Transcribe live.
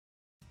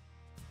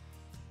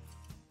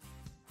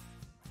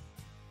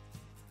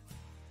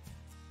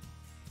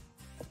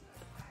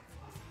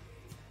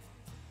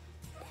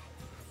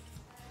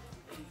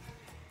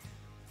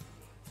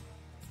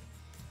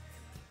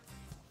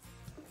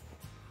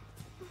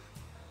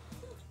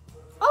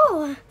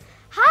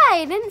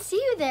Hi, I didn't see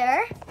you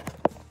there.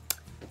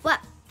 Well,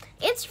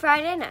 it's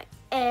Friday night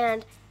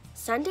and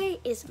Sunday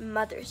is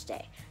Mother's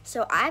Day.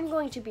 So I'm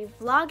going to be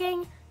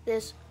vlogging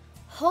this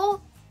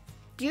whole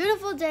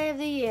beautiful day of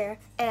the year,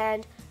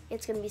 and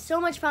it's gonna be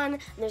so much fun,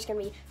 and there's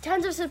gonna be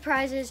tons of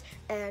surprises,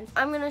 and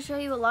I'm gonna show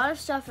you a lot of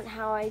stuff and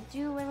how I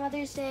do my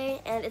Mother's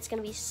Day, and it's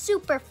gonna be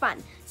super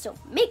fun. So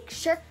make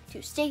sure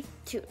to stay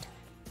tuned.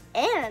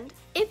 And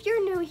if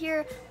you're new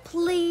here,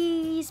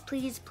 please,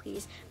 please,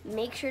 please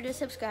make sure to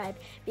subscribe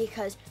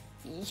because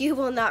you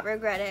will not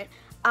regret it.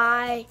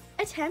 I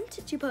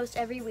attempt to post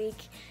every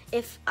week.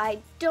 If I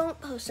don't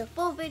post a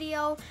full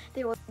video,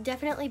 there will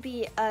definitely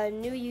be a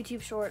new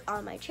YouTube short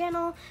on my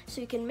channel,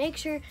 so you can make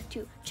sure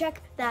to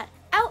check that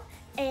out.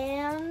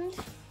 And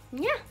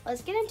yeah,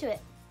 let's get into it.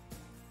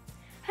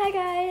 Hi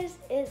guys,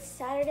 it's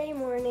Saturday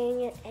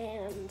morning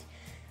and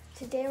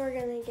today we're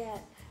gonna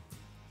get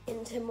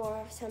into more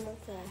of some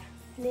of the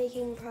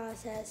making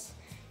process,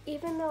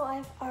 even though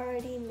I've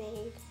already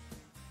made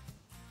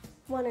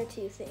one or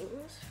two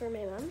things for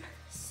my mom.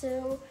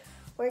 So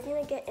we're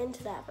gonna get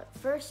into that, but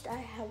first I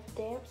have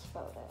dance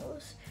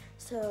photos,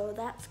 so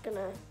that's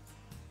gonna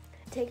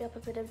take up a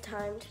bit of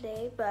time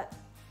today, but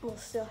we'll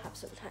still have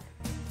some time.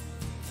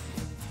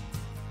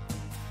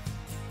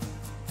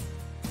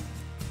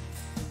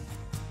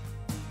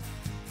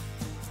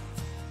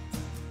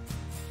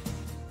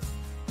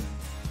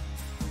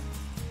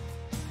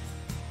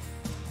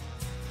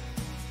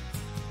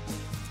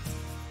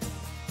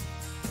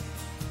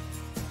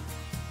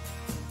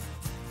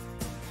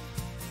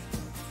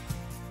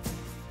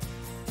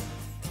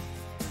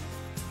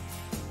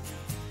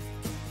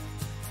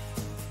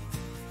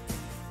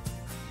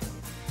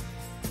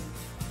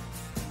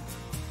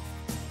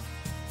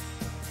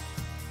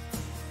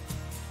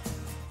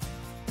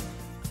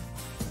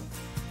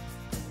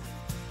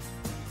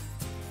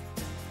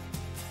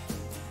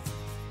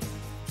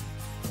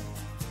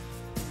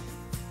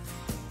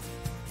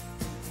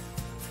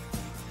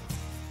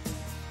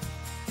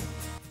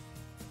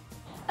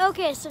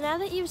 Okay, so now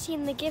that you've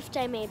seen the gift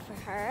I made for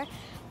her,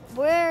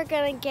 we're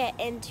gonna get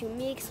into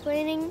me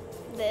explaining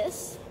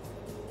this.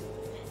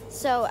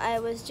 So I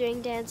was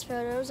doing dance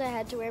photos, I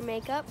had to wear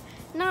makeup,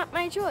 not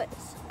my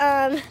choice.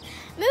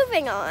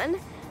 Moving on,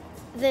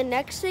 the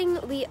next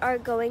thing we are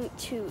going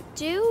to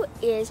do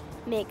is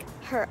make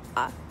her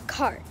a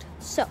card.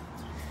 So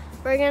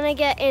we're gonna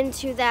get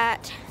into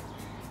that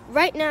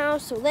right now,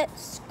 so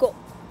let's go.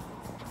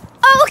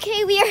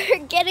 Okay, we are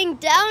getting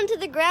down to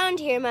the ground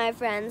here, my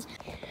friends.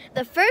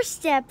 The first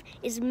step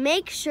is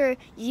make sure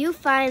you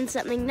find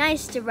something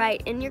nice to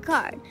write in your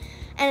card.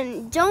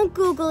 And don't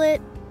Google it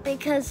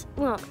because,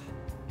 well,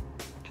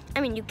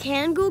 I mean, you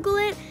can Google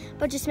it,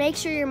 but just make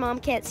sure your mom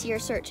can't see your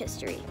search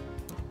history.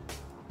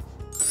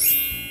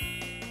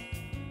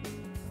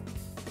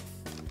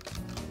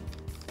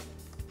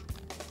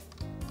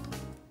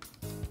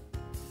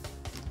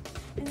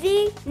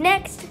 The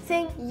next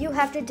thing you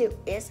have to do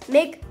is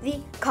make the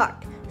card.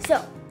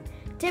 So,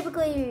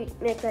 typically you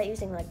make that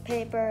using like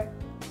paper,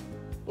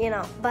 you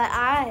know, but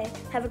I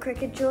have a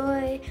Cricut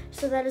Joy,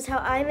 so that is how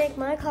I make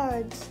my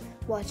cards.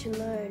 Watch and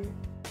learn.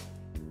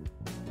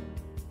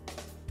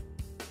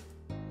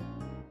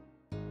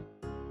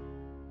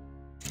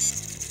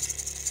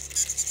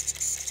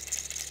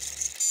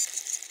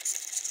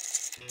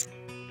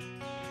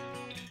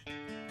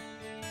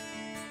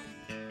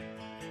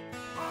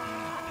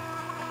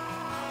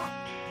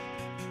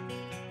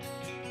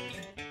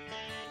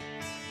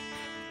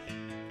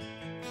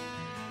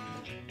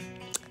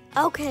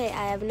 Okay,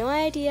 I have no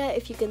idea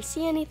if you can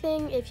see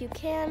anything. If you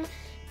can,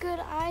 good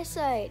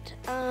eyesight.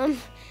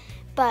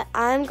 But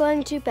I'm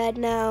going to bed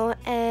now,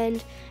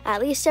 and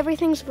at least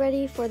everything's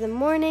ready for the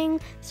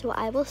morning, so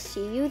I will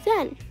see you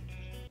then.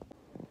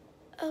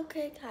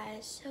 Okay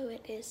guys, so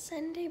it is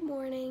Sunday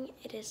morning,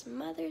 it is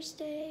Mother's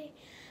Day,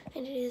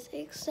 and it is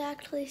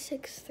exactly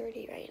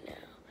 6:30 right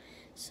now.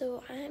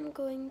 So I'm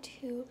going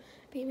to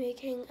be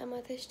making a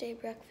Mother's Day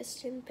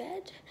breakfast in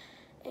bed,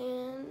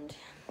 and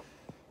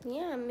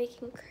yeah, I'm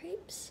making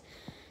crepes,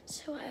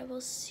 so I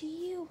will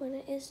see you when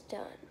it is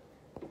done.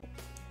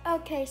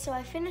 Okay, so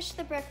I finished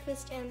the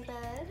breakfast in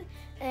bed,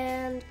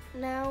 and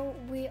now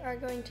we are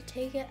going to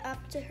take it up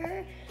to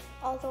her,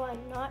 although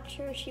I'm not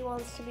sure she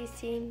wants to be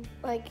seen,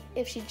 like,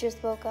 if she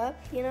just woke up,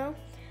 you know?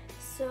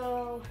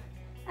 So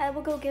I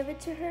will go give it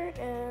to her,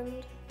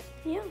 and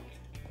yeah.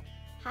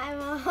 Hi,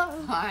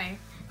 Mom. Hi.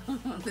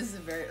 This is a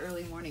very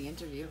early morning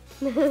interview.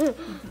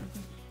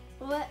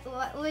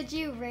 What would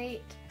you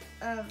rate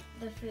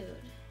the food?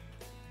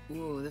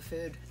 Ooh, the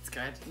food. It's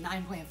good.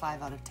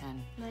 9.5 out of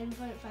 10.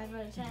 9.5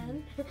 out of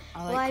 10?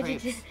 I like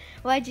crepes.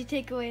 Why'd you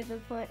take away the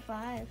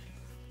 0.5?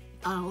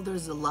 Well,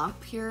 there's a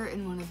lump here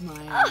in one of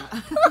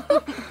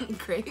my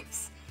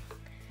crepes.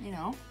 You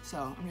know,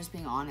 so I'm just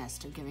being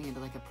honest and giving it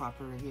like a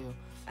proper review.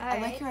 I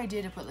like your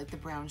idea to put like the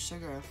brown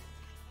sugar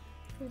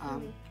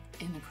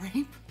in the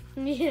crepe.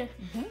 Yeah.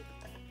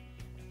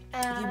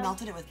 If you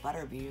melted it with butter,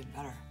 it'd be even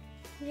better.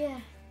 Yeah.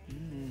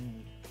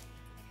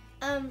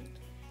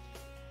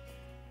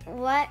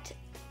 What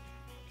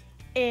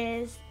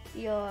is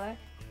your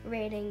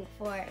rating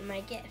for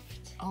my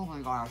gift. Oh my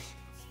gosh.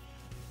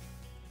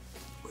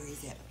 Where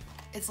is it?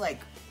 It's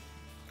like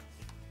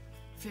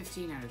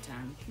 15 out of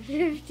 10.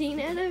 15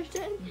 out of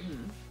 10?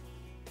 Mm-hmm.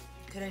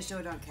 Could I show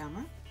it on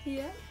camera?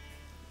 Yeah.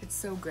 It's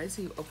so good.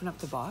 So you open up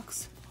the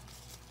box,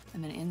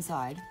 and then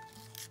inside,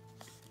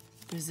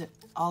 there's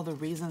all the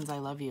reasons I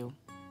love you.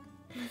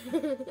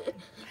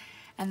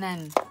 And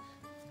then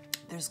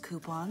there's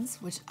coupons,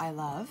 which I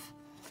love.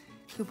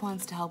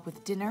 Coupons to help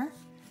with dinner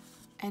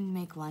and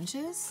make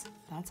lunches.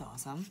 That's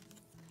awesome.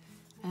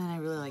 And I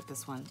really like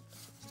this one.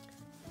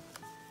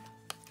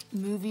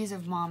 Movies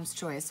of mom's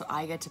choice, so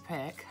I get to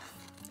pick.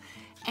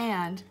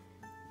 And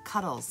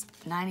cuddles,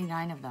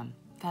 99 of them.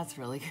 That's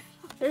really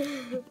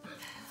good.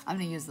 I'm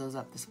gonna use those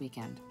up this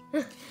weekend.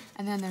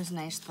 And then there's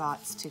nice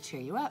thoughts to cheer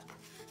you up,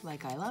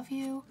 like I love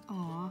you,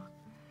 aw,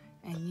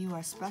 and you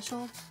are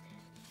special.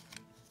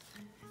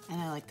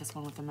 And I like this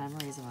one with the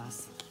memories of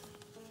us.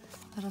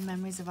 Little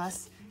memories of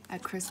us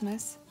at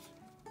Christmas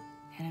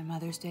and at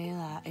Mother's Day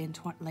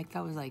like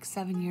that was like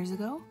 7 years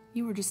ago.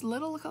 You were just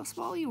little, look how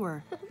small you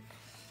were.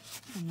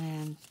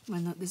 And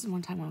then this is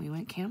one time when we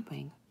went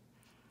camping.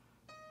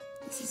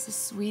 This is the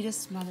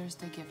sweetest Mother's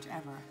Day gift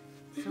ever.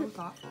 So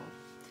thoughtful.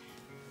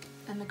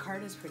 And the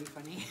card is pretty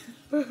funny.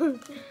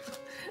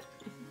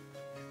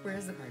 Where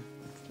is the card?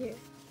 Here.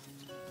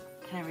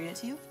 Can I read it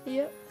to you?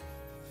 Yep.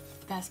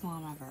 Best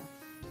mom ever.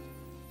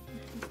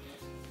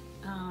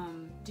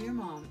 Dear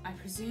Mom, I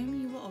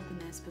presume you will open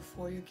this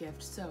before your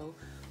gift, so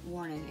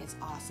warning, it's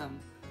awesome.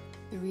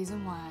 The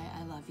reason why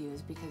I love you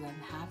is because I'm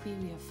happy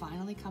we have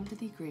finally come to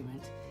the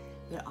agreement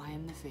that I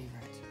am the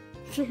favorite.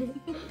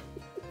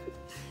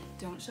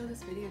 Don't show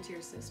this video to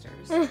your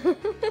sisters.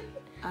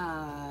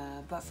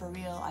 But for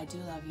real, I do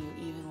love you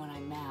even when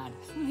I'm mad.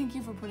 Thank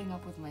you for putting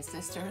up with my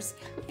sisters,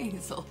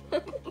 Hazel.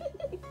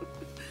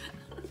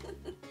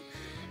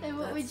 And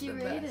what would you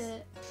rate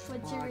it?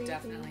 What's your rating?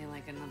 Definitely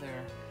like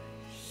another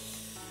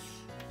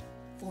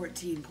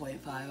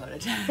 14.5 out of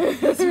 10.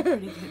 That's a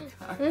pretty good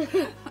card.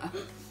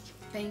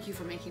 Thank you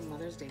for making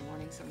Mother's Day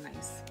morning so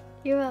nice.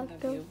 You're welcome.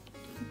 I love you.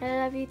 I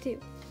love you too.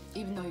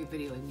 Even though you're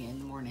videoing me in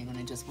the morning and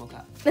I just woke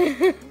up.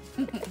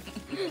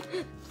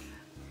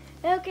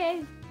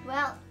 Okay,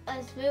 well,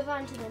 let's move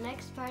on to the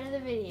next part of the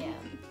video.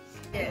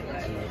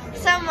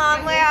 So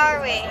Mom, where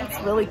are we? It's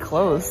really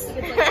close.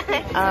 We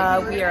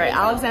are at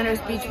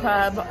Alexander's Beach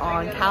Pub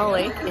on Cal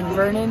Lake in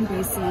Vernon,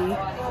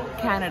 BC,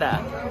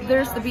 Canada.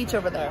 There's the beach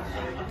over there.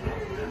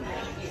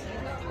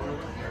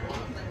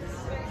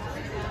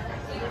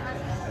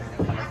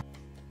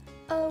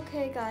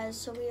 Okay guys,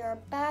 so we are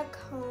back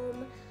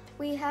home.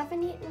 We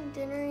haven't eaten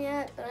dinner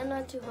yet, but I'm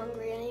not too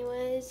hungry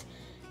anyways.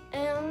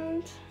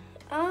 And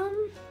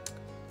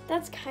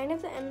that's kind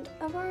of the end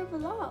of our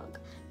vlog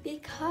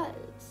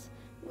because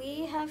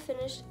we have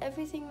finished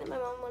everything that my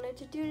mom wanted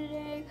to do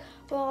today.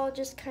 We're all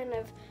just kind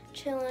of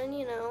chilling,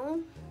 you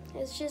know.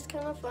 It's just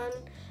kind of fun.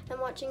 I'm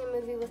watching a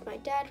movie with my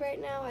dad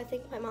right now. I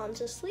think my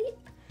mom's asleep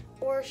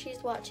or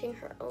she's watching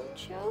her own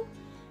show.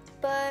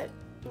 But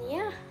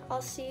yeah,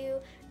 I'll see you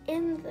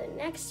in the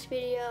next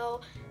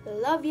video.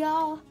 Love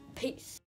y'all. Peace.